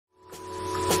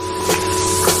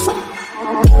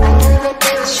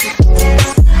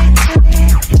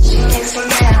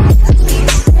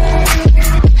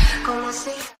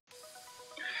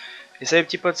Salut les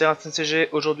petits potes, c'est CG.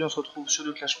 Aujourd'hui on se retrouve sur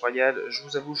le Clash Royale. Je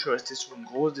vous avoue, je suis resté sur une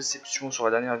grosse déception sur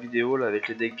la dernière vidéo là avec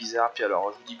les decks bizarres. Puis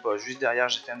alors, je vous dis pas, juste derrière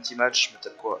j'ai fait un petit match, je me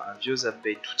tape quoi, un vieux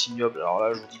zapbait tout ignoble. Alors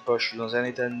là, je vous dis pas, je suis dans un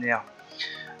état de nerfs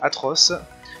atroce.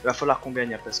 Il va falloir qu'on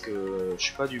gagne hein, parce que je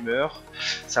suis pas d'humeur.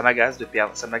 Ça m'agace de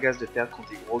perdre, contre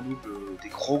des gros noobs, des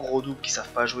gros noobs qui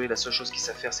savent pas jouer. La seule chose qu'ils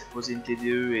savent faire c'est poser une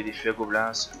TDE et des flux à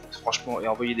gobelins. Franchement, et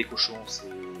envoyer des cochons,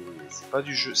 c'est pas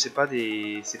du jeu,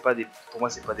 pour moi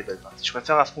c'est pas des belles parties. Je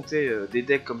préfère affronter des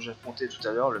decks comme j'ai affronté tout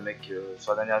à l'heure, le mec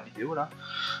sur la dernière vidéo là,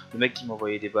 le mec qui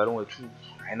m'envoyait des ballons et tout,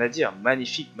 rien à dire,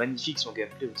 magnifique son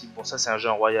gameplay au type. Bon, ça c'est un jeu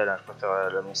en royal, hein, je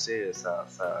préfère l'annoncer, ça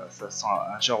sent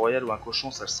un jeu en royal ou un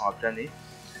cochon, ça le sent à planer.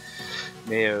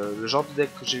 Mais le genre de deck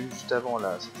que j'ai eu juste avant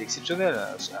là, c'était exceptionnel.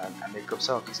 Un mec comme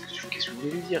ça, qu'est-ce que vous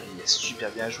voulez lui dire? Il a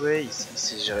super bien joué, il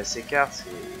sait gérer ses cartes,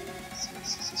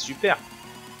 c'est super.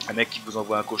 Un mec qui vous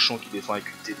envoie un cochon qui défend avec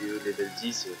une TDE level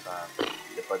 10, enfin,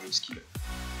 il n'a pas de skill.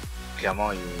 Clairement,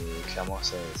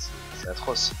 c'est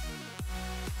atroce.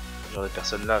 Ce genre de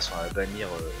personnes là sont à bannir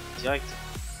direct.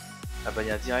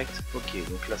 Ok,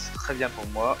 donc là c'est très bien pour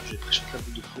moi. Je vais pré-shot la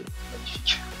boule de feu.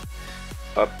 Magnifique.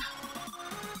 Hop.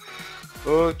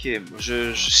 Ok,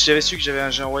 si j'avais su que j'avais un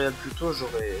géant royal plus tôt,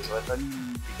 j'aurais pas mis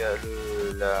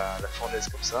la fournaise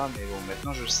comme ça, mais bon,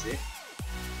 maintenant je le sais.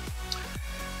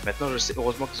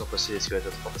 Heureusement qu'ils ont passé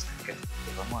l'escalator 3 parce que le 4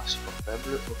 était vraiment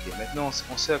insupportable. Ok, maintenant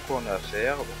on sait à quoi on a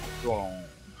affaire, donc on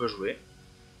peut jouer.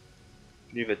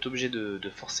 Lui il va être obligé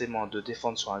de forcément de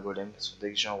défendre sur un golem, parce que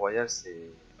dès que géant royal c'est...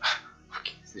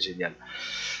 ok, c'est génial.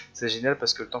 C'est génial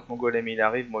parce que le temps que mon golem il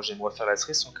arrive, moi j'aimerais faire la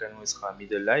cerise, son canon il sera à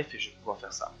middle life et je vais pouvoir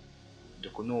faire ça.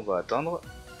 Donc nous on va attendre.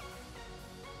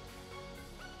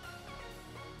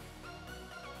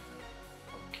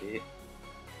 Ok.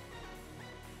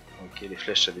 Ok, les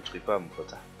flèches ça détruit pas mon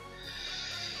pote.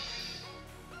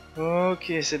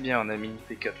 Ok, c'est bien, on a mis une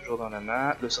PK toujours dans la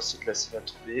main. Le sorcier classé va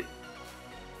tomber.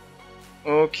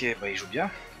 Ok, bah il joue bien.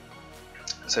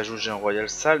 Ça joue géant royal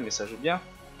sale, mais ça joue bien.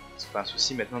 C'est pas un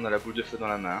souci, maintenant on a la boule de feu dans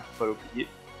la main, hein, faut pas l'oublier.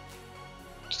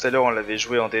 Tout à l'heure on l'avait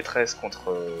joué en détresse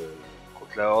contre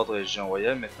la horde et le géant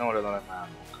royal, maintenant on l'a dans la main.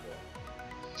 Donc,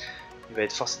 il va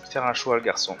être forcé de faire un choix le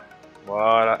garçon.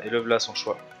 Voilà, et le voilà son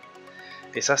choix.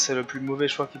 Et ça c'est le plus mauvais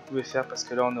choix qu'il pouvait faire parce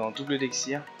que là on est en double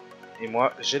élixir. Et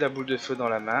moi j'ai la boule de feu dans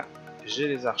la main, j'ai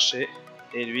les archers.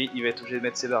 Et lui il va être obligé de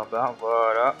mettre ses barbares.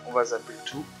 Voilà, on va zapper le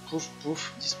tout. Pouf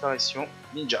pouf, disparition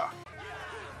ninja.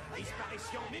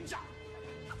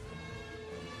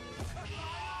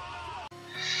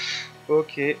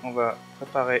 Ok, on va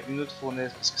préparer une autre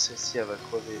fournaise parce que celle-ci elle va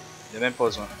crever. Il n'y a même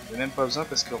pas besoin,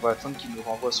 parce qu'on va attendre qu'il nous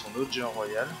renvoie son autre géant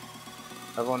royal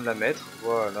avant de la mettre.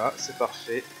 Voilà, c'est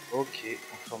parfait. Ok,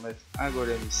 on peut remettre un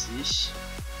golem ici.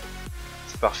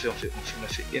 C'est parfait, on a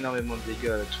fait énormément de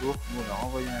dégâts à la tour. Nous on a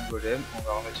renvoyé un golem, on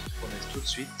va remettre une fournaise tout de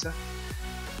suite.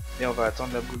 Et on va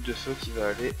attendre la boule de feu qui va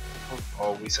aller.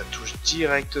 Oh oui, ça touche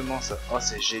directement ça. Oh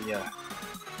c'est génial.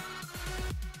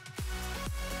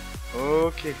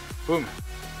 Ok, boum.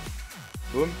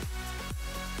 Boum.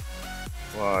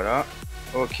 Voilà.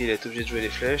 Ok, il est obligé de jouer les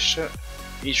flèches.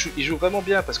 Il joue vraiment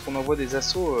bien parce qu'on envoie des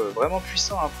assauts vraiment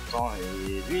puissants hein, pourtant.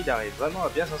 Et lui, il arrive vraiment à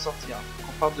bien s'en sortir. Il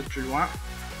faut qu'on parte de plus loin.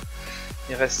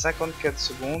 Il reste 54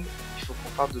 secondes. Il faut qu'on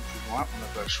parte de plus loin. On n'a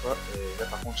pas le choix. Et là,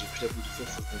 par contre, j'ai plus la boule de feu. Il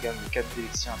faut que je me gagne mes 4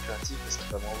 d'élection impératifs parce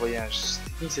qu'il va m'envoyer un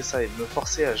technique, c'est ça, et me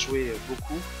forcer à jouer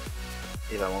beaucoup.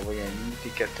 Et il va m'envoyer un mini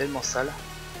PK tellement sale.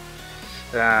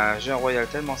 Un géant royal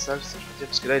tellement sale, c'est ce que je veux dire,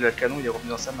 parce que là il a le canon, il est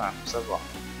revenu dans sa main, faut savoir.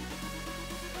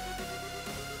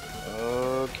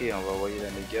 Ok, on va envoyer la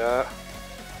méga.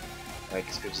 Ouais,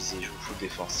 qu'est-ce que je disais, je joue full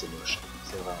défense, c'est moche.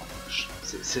 C'est vraiment moche.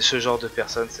 C'est ce genre de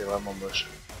personne, c'est vraiment moche.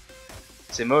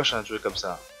 C'est moche hein, de jouer comme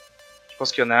ça. Je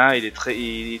pense qu'il y en a un,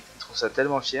 il trouve ça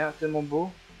tellement fier, tellement beau,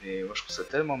 mais moi je trouve ça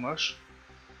tellement moche.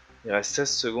 Il reste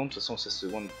 16 secondes, de toute façon 16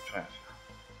 secondes, il peut plus rien faire.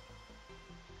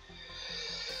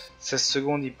 16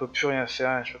 secondes, il peut plus rien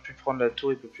faire, je peux plus prendre la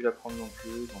tour, il peut plus la prendre non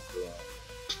plus, donc...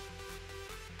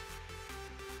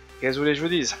 Qu'est-ce que vous voulez que je vous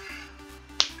dise?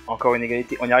 Encore une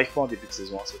égalité, on n'y arrive pas en début de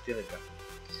saison, hein, c'est terrible.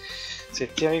 C'est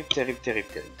terrible.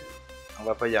 On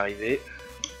va pas y arriver.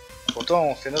 Pourtant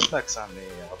on fait notre max, hein, mais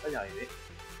on va pas y arriver.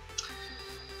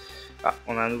 Ah,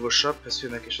 on a un nouveau shop, parce qu'il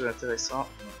y en a quelque chose d'intéressant.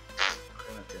 Non,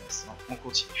 rien d'intéressant, on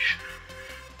continue.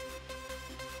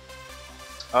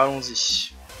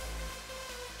 Allons-y.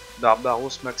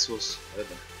 Barbaros Maxos. Ouais,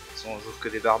 ben, on joue que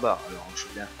des barbares, alors je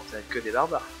veux bien affronter avec que des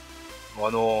barbares.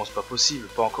 Oh non, c'est pas possible,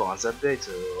 pas encore un zapbait.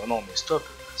 Oh non, mais stop,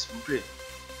 s'il vous plaît.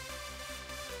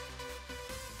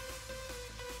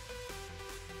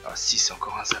 Ah si, c'est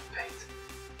encore un zapbait.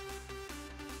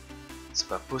 C'est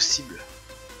pas possible.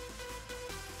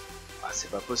 Ah c'est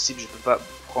pas possible, je peux pas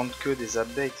prendre que des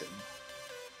updates.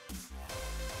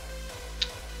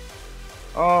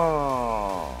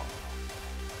 Oh.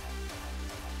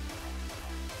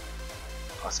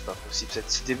 Ah, c'est pas possible,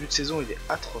 ce début de saison il est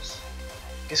atroce.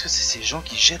 Qu'est-ce que c'est ces gens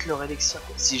qui jettent leur élixir?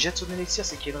 S'ils jettent son élixir,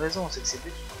 c'est qu'il y a une raison, c'est que c'est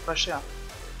pas cher.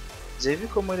 Vous avez vu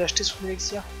comment il a acheté son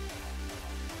élixir?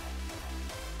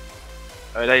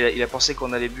 Là il a pensé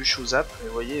qu'on allait bûcher ou zap, et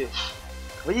vous voyez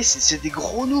c'est des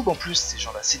gros noobs en plus ces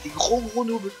gens là, c'est des gros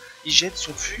noobs. Il jette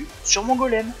son fût sur mon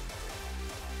golem.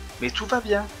 Mais tout va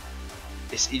bien.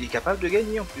 Et il est capable de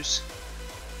gagner en plus.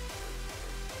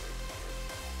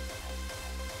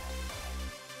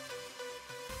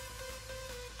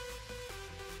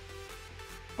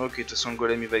 Ok, de toute façon le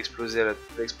golem il va exploser à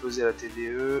la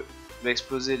TDE. Il va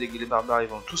exploser, les barbares ils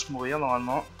vont tous mourir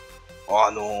normalement. Oh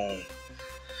non.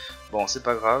 Bon, c'est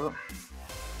pas grave.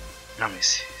 Non mais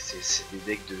c'est des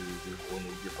decks de gros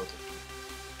noobs, il n'y a pas d'autre mot.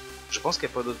 Je pense qu'il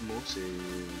n'y a pas d'autre mot,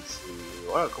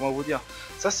 voilà, comment vous dire.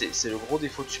 Ça c'est le gros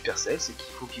défaut de Supercell, c'est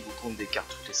qu'il faut qu'il vous pondent des cartes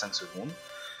toutes les 5 secondes.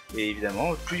 Et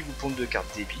évidemment, plus ils vous pondent de cartes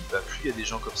débiles, plus il y a des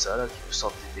gens comme ça là qui vous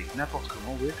sortent des decks n'importe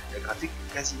comment, ouais, il a gratté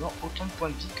quasiment autant de points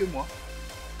de vie que moi.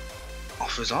 En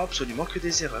faisant absolument que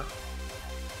des erreurs.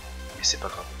 Mais c'est pas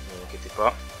grave, ne vous inquiétez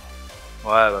pas.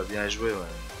 Ouais, bah bien joué, ouais.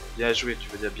 Bien joué, tu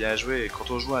veux dire bien joué. Et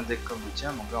quand on joue un deck comme le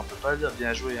tien, mon gars, on peut pas dire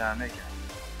bien joué à un mec.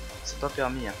 C'est pas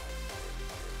permis. Hein.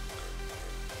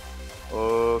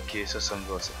 Ok, ça me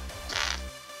va, ça.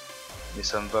 Mais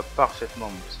ça me va parfaitement,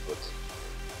 mon petit pote.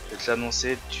 Je vais te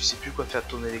l'annoncer, tu sais plus quoi faire de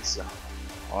ton élixir.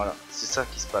 Voilà, c'est ça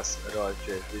qui se passe à l'heure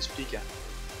actuelle. Je vous explique. Hein.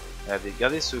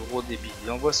 Regardez ce gros débile.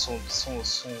 Il envoie son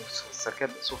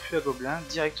fût à gobelin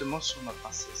directement sur ma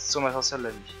princesse, sur ma sorcière de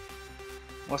la nuit.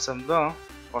 Moi, ça me va. Hein.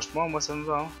 Franchement, moi, ça me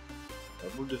va. Hein. La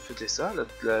boule de feu, ça.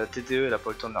 La TTE, elle a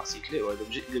pas le temps de la recycler. Ouais,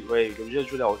 il est obligé de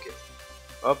jouer la roquette.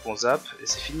 Hop, on zappe et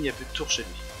c'est fini. Il n'y a plus de tour chez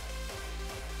lui.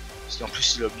 Parce qu'en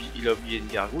plus, il a oublié une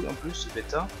gargouille en plus, ce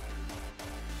bêta.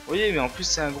 Vous voyez, mais en plus,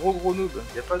 c'est un gros noob.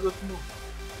 Il n'y a pas d'autre noob.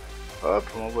 Hop,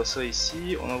 on envoie ça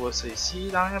ici, on envoie ça ici.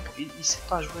 Il a rien, il sait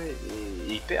pas jouer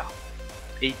et il perd.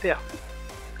 Et il perd.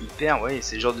 Il perd, ouais.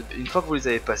 C'est genre de... Une fois que vous les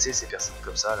avez passés, ces personnes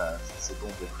comme ça, là, c'est bon,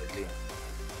 vous êtes réglé.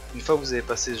 Une fois que vous avez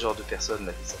passé ce genre de personnes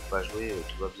là qui savent pas jouer,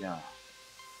 tout va bien.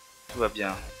 Tout va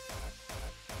bien.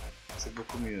 C'est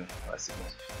beaucoup mieux. Ouais, c'est bon.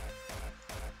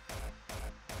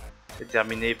 C'est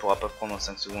terminé, il pourra pas prendre en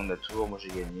 5 secondes la tour. Moi j'ai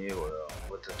gagné, voilà.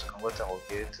 Envoie ta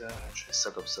roquette. Je fais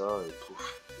ça comme ça et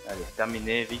pouf. Allez,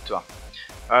 terminé, victoire.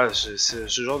 Ah, ce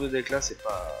genre de deck là, c'est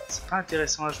pas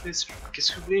intéressant à jouer.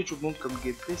 Qu'est-ce que vous voulez que je vous montre comme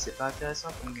gameplay? C'est pas intéressant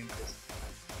comme gameplay.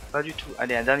 Pas du tout.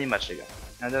 Allez, un dernier match les gars.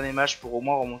 Un dernier match pour au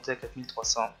moins remonter à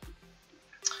 4300.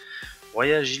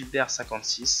 Royale Gilbert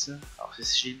 56. Alors c'est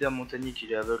Gilbert Montagnier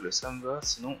qui est aveugle, ça me va.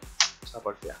 Sinon, ça va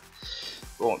pas le faire.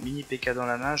 Bon, mini PK dans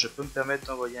la main, je peux me permettre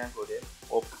d'envoyer un golem.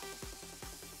 Hop.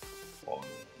 Oh.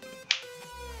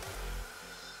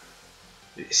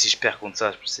 Et si je perds contre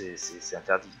ça, c'est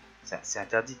interdit. C'est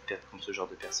interdit de perdre contre ce genre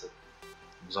de personne.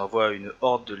 On vous envoie une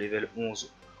horde de level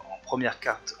 11 en première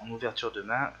carte en ouverture de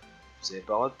main. Vous n'avez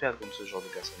pas le droit de perdre contre ce genre de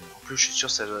personne. En plus, je suis sûr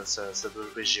que ça doit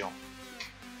jouer géant.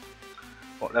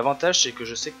 Bon, l'avantage c'est que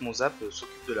je sais que mon zap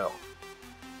s'occupe de la horde.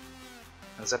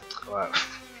 Un zap. Voilà.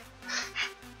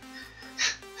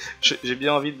 J'ai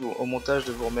bien envie au montage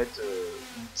de vous remettre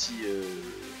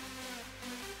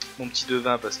mon petit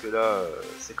devin parce que là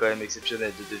c'est quand même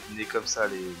exceptionnel de deviner comme ça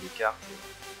les cartes.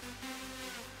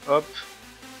 Hop.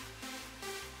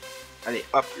 Allez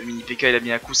hop, le mini PK il a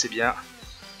mis un coup, c'est bien.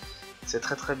 C'est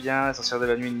très bien, la sorcière de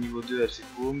la nuit niveau 2 elle fait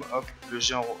boum. Hop, le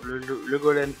géant, le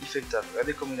golem il fait le taf.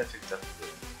 Regardez comment il a fait le taf.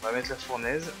 On va mettre la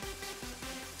fournaise.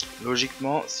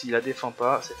 Logiquement s'il la défend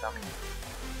pas c'est terminé.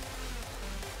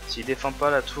 S'il défend pas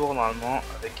la tour, normalement,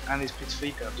 avec un esprit de feu,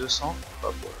 il perd 200.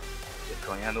 Hop, voilà. Il n'y a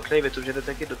plus rien. Donc là, il va être obligé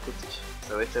d'attaquer de l'autre côté.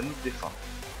 Ça va être à nous de défendre.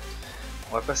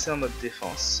 On va passer en mode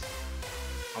défense.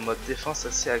 En mode défense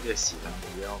assez agressive. Hein,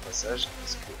 d'ailleurs, en passage.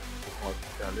 Parce que on va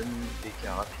faire le mini PK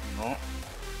rapidement.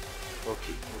 Ok.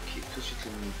 Tout de suite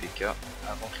le mini PK.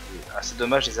 Avant que les... Ah, c'est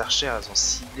dommage, les archères, elles ont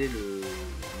ciblé le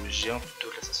géant plutôt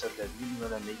que la sorcière de la nuit. On a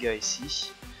la méga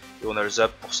ici. Et on a le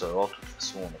zap pour ça, alors de toute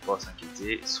façon on n'a pas à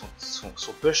s'inquiéter.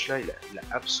 Son push là, il a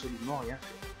absolument rien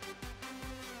fait.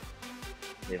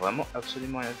 Il a vraiment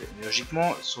absolument rien fait. Mais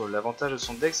logiquement, l'avantage de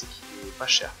son deck c'est qu'il est pas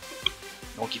cher.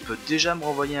 Donc il peut déjà me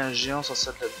renvoyer un géant sans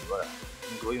ça de la vie. Voilà.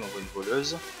 Bingo, il m'envoie une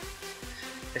voleuse.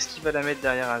 Est-ce qu'il va la mettre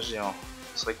derrière un géant?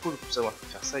 Ce serait cool, comme ça on va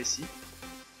faire ça ici.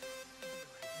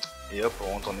 Et hop,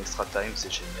 on rentre en extra time,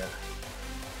 c'est génial.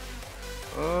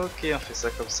 Ok, on fait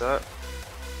ça comme ça.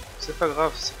 C'est pas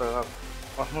grave, c'est pas grave.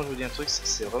 Franchement, je vous dis un truc,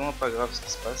 c'est vraiment pas grave ce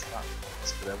qui se passe là.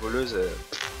 Parce que la voleuse,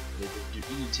 il est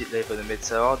devenu inutile. Là il va nous mettre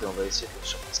sa horde et on va essayer de le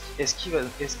surprendre. Est-ce qu'il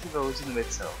va oser nous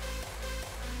mettre sa horde?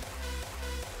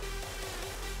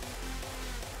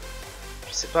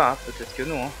 Je sais pas, hein, peut-être que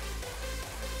non. Hein.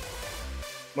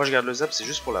 Moi je garde le zap, c'est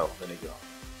juste pour la horde, les gars.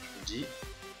 Je vous le dis.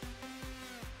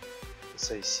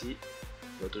 Ça ici.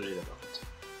 On va doger là par contre.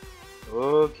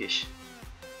 Ok.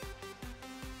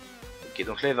 Ok,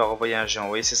 donc là il va renvoyer un géant. Vous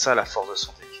voyez, c'est ça la force de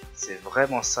son deck. C'est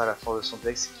vraiment ça la force de son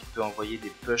deck, c'est qu'il peut envoyer des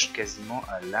push quasiment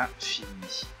à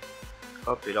l'infini.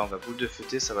 Hop, et là on va boule de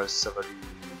feuté, ça va lui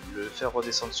le faire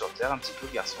redescendre sur terre un petit peu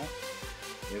le garçon.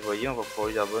 Mais vous voyez, on va pouvoir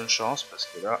lui dire bonne chance parce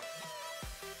que là,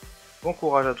 bon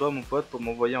courage à toi mon pote pour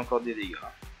m'envoyer encore des dégâts.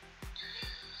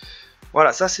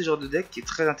 Voilà, ça c'est le genre de deck qui est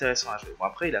très intéressant à jouer. Bon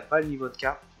après il a pas le niveau de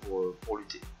carte pour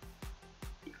lutter.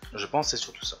 Je pense c'est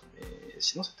surtout ça. Mais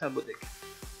sinon c'était un beau deck.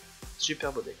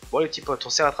 Super beau deck. Bon les petits potes, on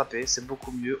s'est rattrapé, c'est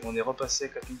beaucoup mieux. On est repassé à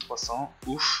 4300.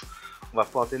 Ouf. On va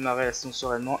pouvoir démarrer la saison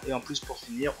sereinement. Et en plus pour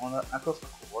finir, on a un coffre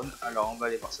à couronne. Alors on va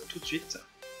aller voir ça tout de suite.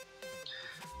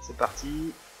 C'est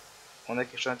parti. On a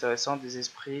quelque chose d'intéressant, des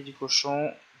esprits, du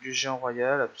cochon, du géant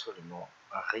royal. Absolument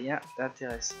rien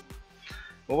d'intéressant.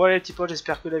 Bon voilà les petits potes,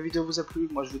 j'espère que la vidéo vous a plu.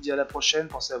 Moi je vous dis à la prochaine.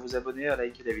 Pensez à vous abonner, à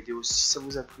liker la vidéo si ça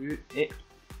vous a plu. Et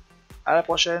à la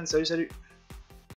prochaine. Salut salut.